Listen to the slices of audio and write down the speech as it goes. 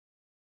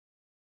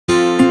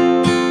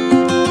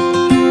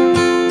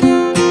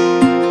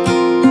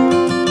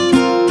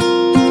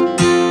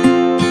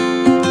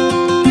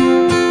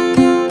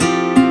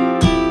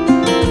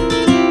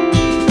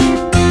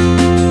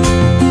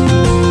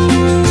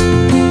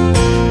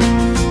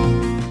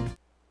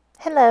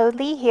Hello,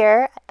 Lee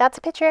here. That's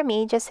a picture of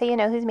me, just so you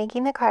know who's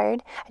making the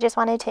card. I just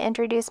wanted to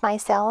introduce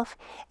myself,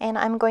 and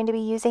I'm going to be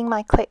using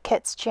my Clique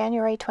Kits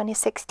January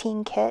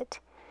 2016 kit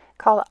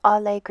called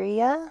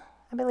Alegría,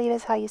 I believe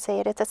is how you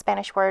say it. It's a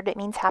Spanish word. It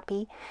means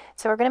happy.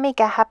 So we're going to make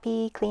a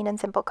happy, clean, and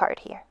simple card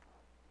here.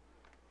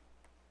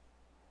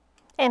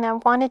 And I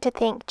wanted to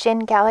thank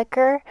Jen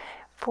Gallacher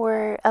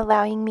for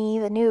allowing me,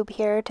 the noob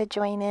here, to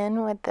join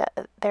in with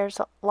there's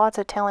lots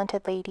of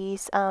talented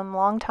ladies,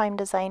 longtime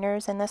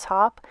designers in this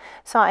hop.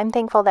 So I'm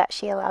thankful that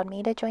she allowed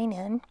me to join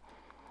in.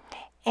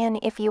 And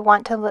if you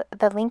want to look,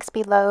 the links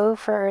below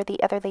for the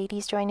other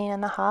ladies joining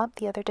in the hop,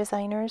 the other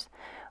designers,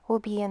 will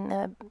be in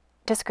the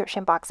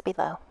description box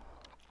below.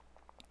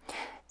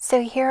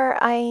 So here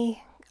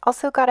I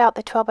also got out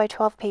the 12 by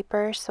 12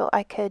 paper so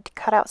I could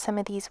cut out some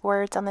of these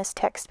words on this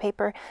text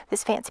paper.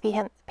 This Fancy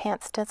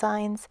Pants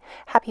Designs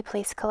Happy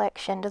Place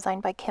collection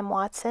designed by Kim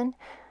Watson,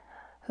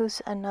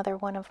 who's another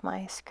one of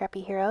my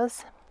scrappy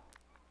heroes.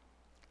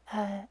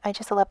 I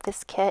just love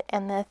this kit,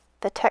 and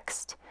the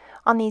text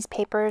on these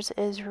papers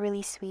is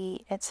really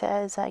sweet. It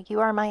says, you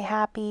are my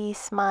happy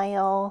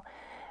smile,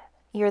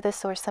 you're the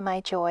source of my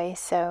joy.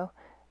 So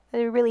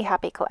a really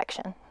happy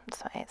collection.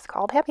 That's why it's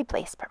called Happy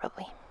Place,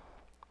 probably.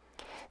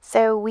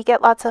 So we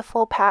get lots of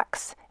full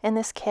packs in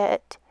this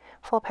kit,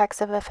 full packs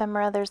of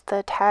ephemera. There's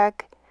the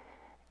tag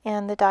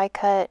and the die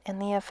cut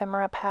and the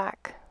ephemera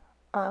pack,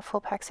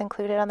 full packs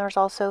included. And there's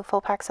also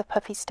full packs of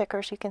puffy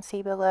stickers. You can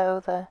see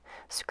below the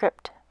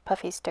script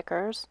puffy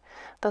stickers.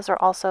 Those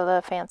are also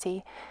the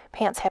Fancy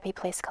Pants Happy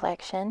Place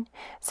collection.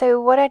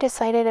 So what I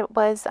decided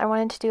was I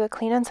wanted to do a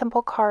clean and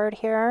simple card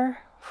here,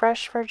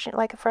 fresh for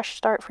like a fresh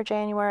start for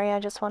January. I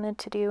just wanted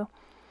to do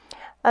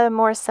a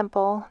more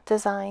simple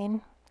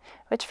design.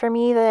 Which for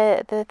me,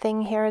 the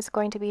thing here is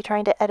going to be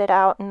trying to edit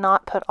out and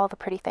not put all the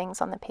pretty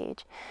things on the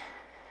page,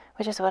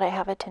 which is what I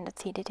have a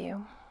tendency to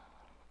do.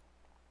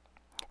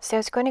 So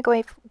it's going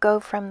to go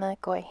from the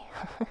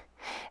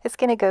it's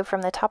going to go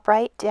from the top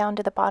right down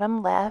to the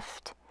bottom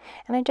left,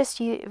 and I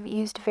just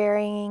used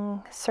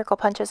varying circle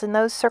punches, and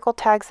those circle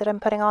tags that I'm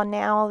putting on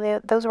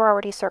now, those were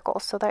already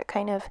circles, so that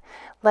kind of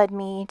led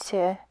me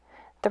to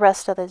the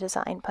rest of the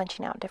design,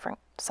 punching out different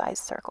size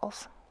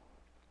circles.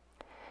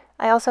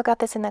 I also got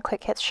this in the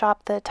Clique Kits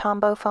shop, the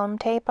Tombow foam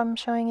tape I'm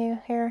showing you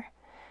here.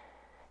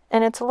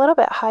 And it's a little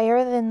bit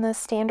higher than the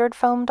standard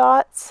foam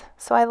dots,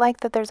 so I like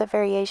that there's a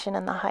variation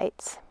in the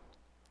heights.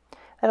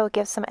 That'll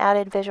give some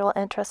added visual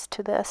interest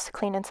to this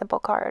clean and simple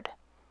card.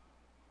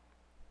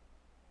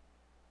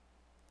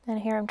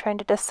 And here I'm trying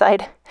to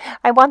decide,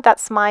 I want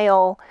that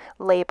smile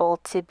label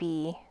to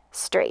be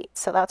straight,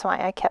 so that's why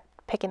I kept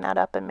picking that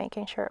up and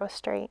making sure it was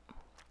straight.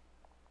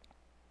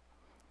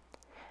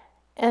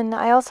 And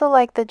I also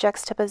like the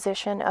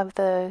juxtaposition of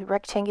the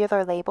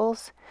rectangular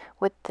labels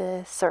with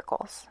the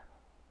circles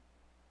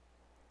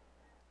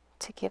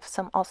to give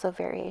some also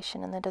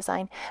variation in the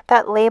design.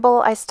 That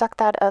label, I stuck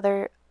that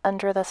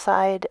under the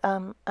side,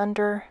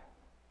 under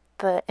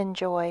the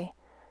Enjoy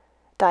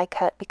die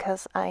cut,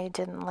 because I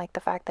didn't like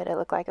the fact that it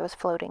looked like it was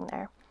floating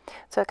there.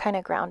 So it kind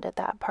of grounded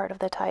that part of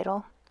the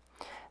title.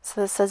 So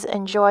this says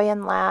enjoy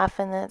and laugh,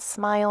 and then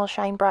smile,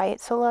 shine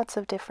bright. So lots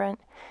of different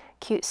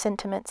cute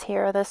sentiments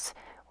here. This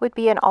would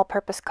be an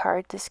all-purpose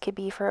card. This could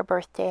be for a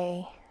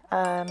birthday.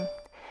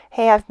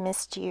 Hey, I've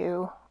missed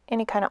you.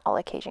 Any kind of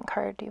all-occasion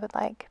card you would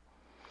like.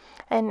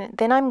 And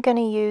then I'm going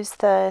to use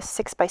the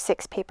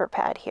 6x6 paper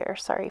pad here.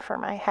 Sorry for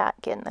my hat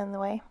getting in the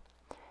way.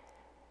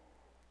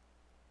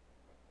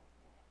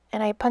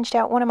 And I punched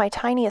out one of my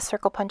tiniest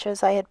circle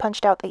punches. I had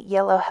punched out the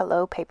yellow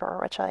hello paper,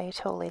 which I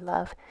totally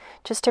love,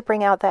 just to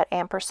bring out that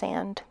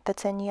ampersand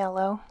that's in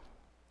yellow.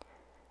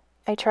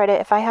 I try to,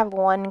 if I have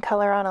one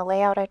color on a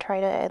layout, I try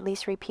to at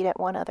least repeat it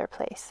one other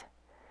place.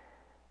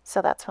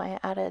 So that's why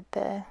I added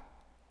the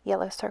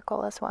yellow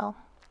circle as well.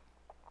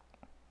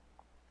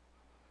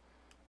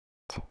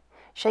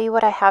 Show you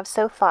what I have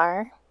so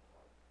far.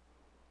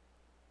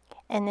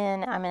 And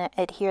then I'm going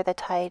to adhere the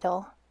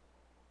title.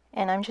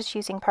 And I'm just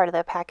using part of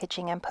the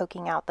packaging and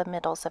poking out the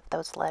middles of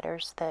those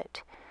letters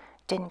that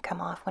didn't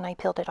come off when I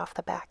peeled it off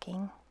the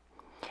backing.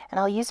 And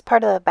I'll use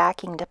part of the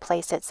backing to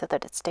place it so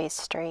that it stays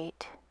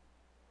straight.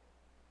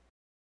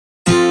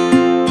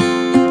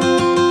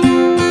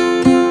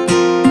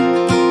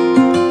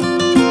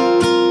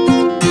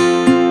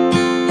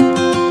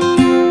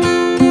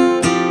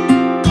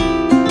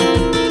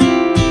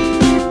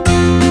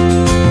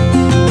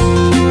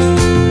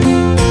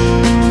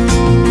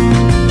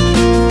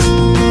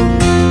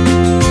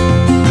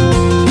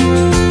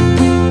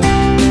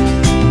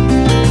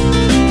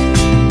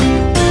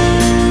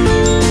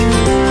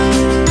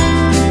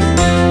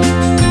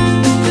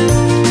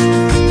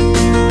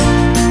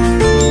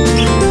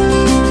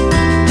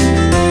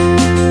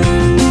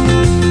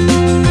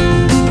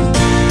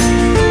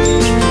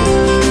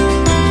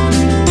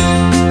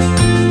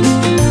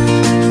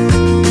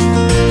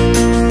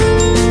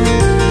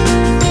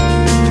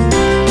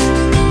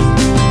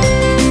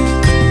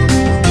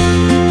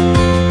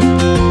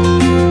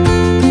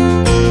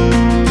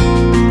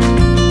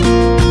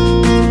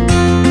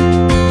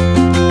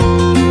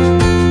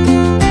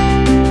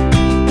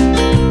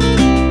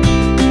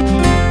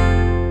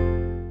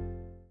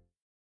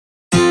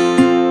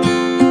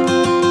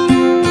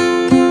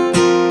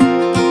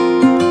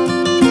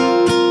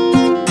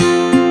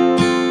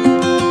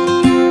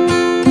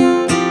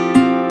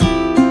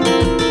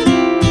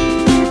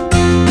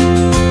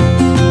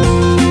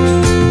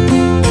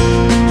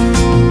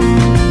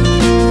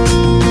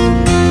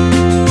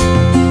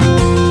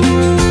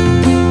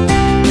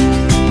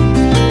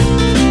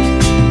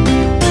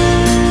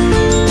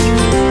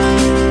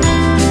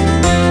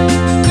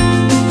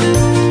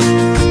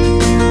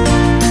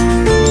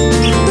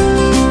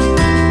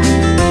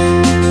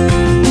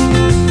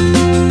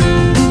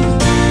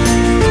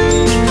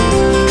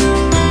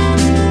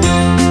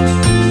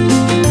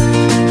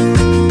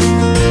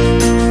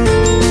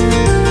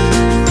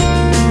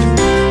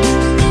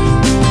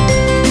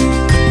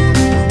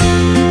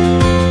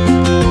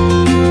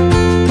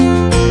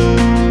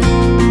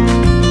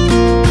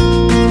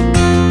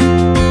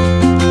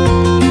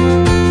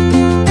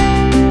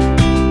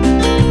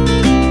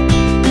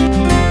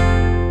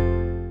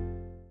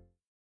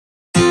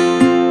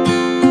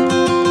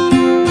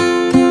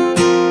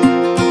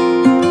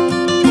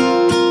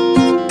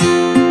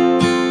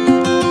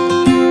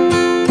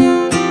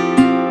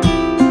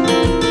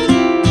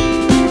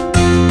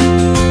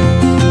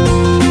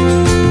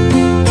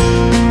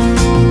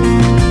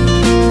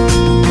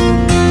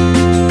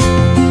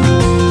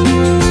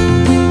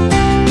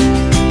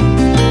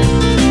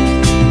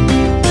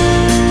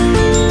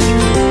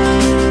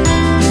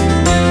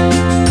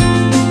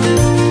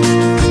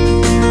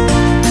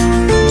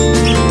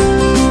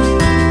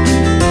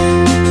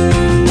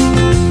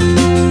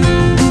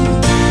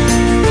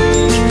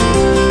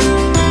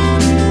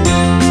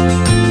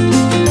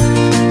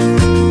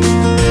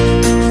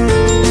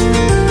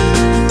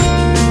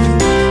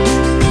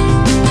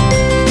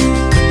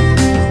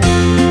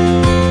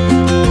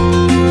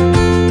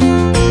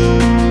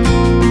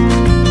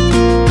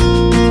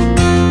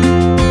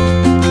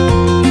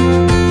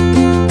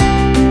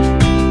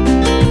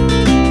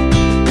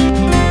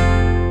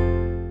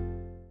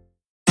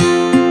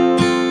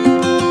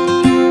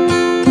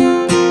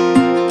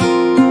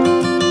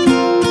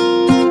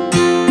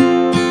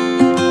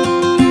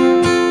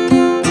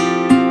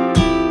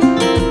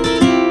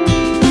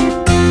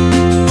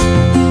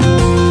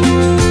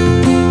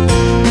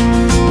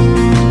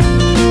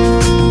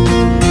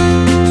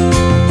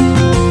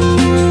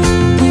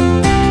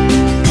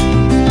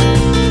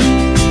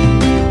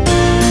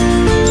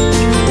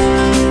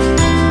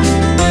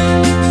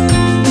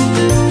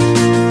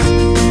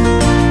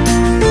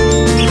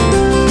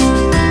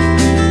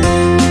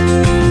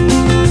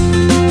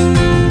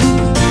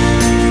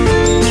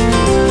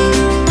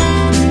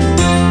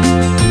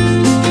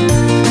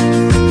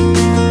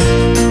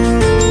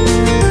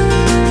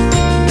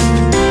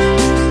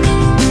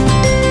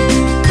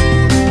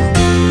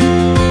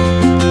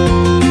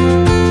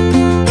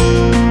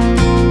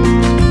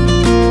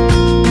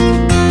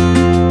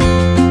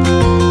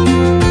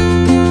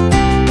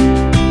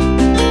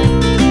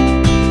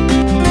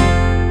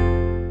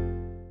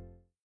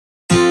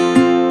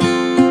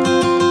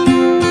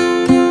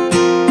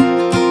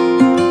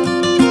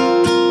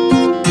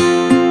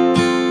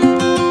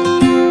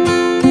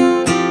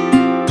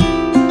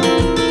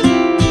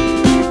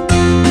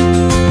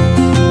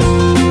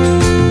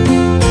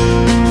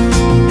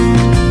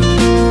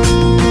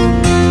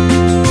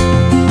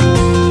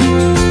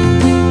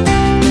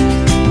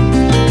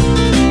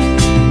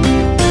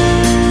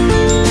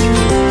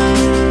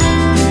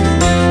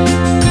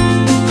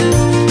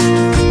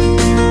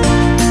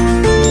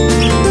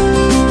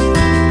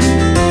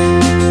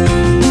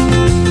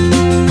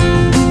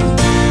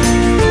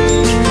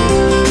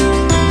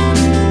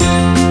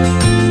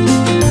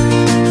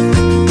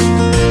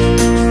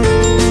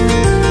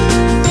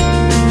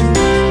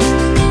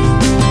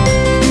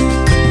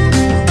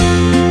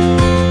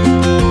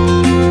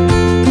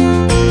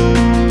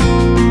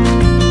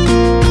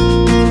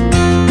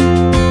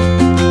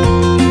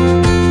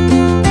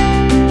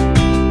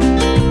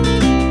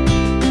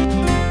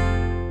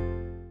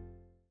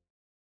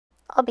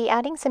 I'll be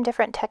adding some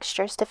different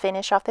textures to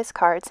finish off this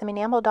card, some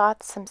enamel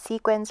dots, some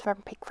sequins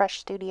from Pink Fresh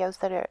Studios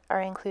that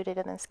are included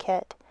in this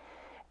kit,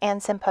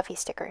 and some puffy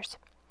stickers.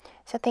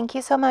 So thank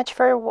you so much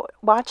for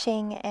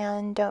watching,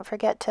 and don't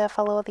forget to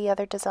follow the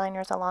other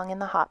designers along in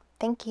the hop.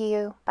 Thank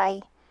you.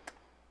 Bye.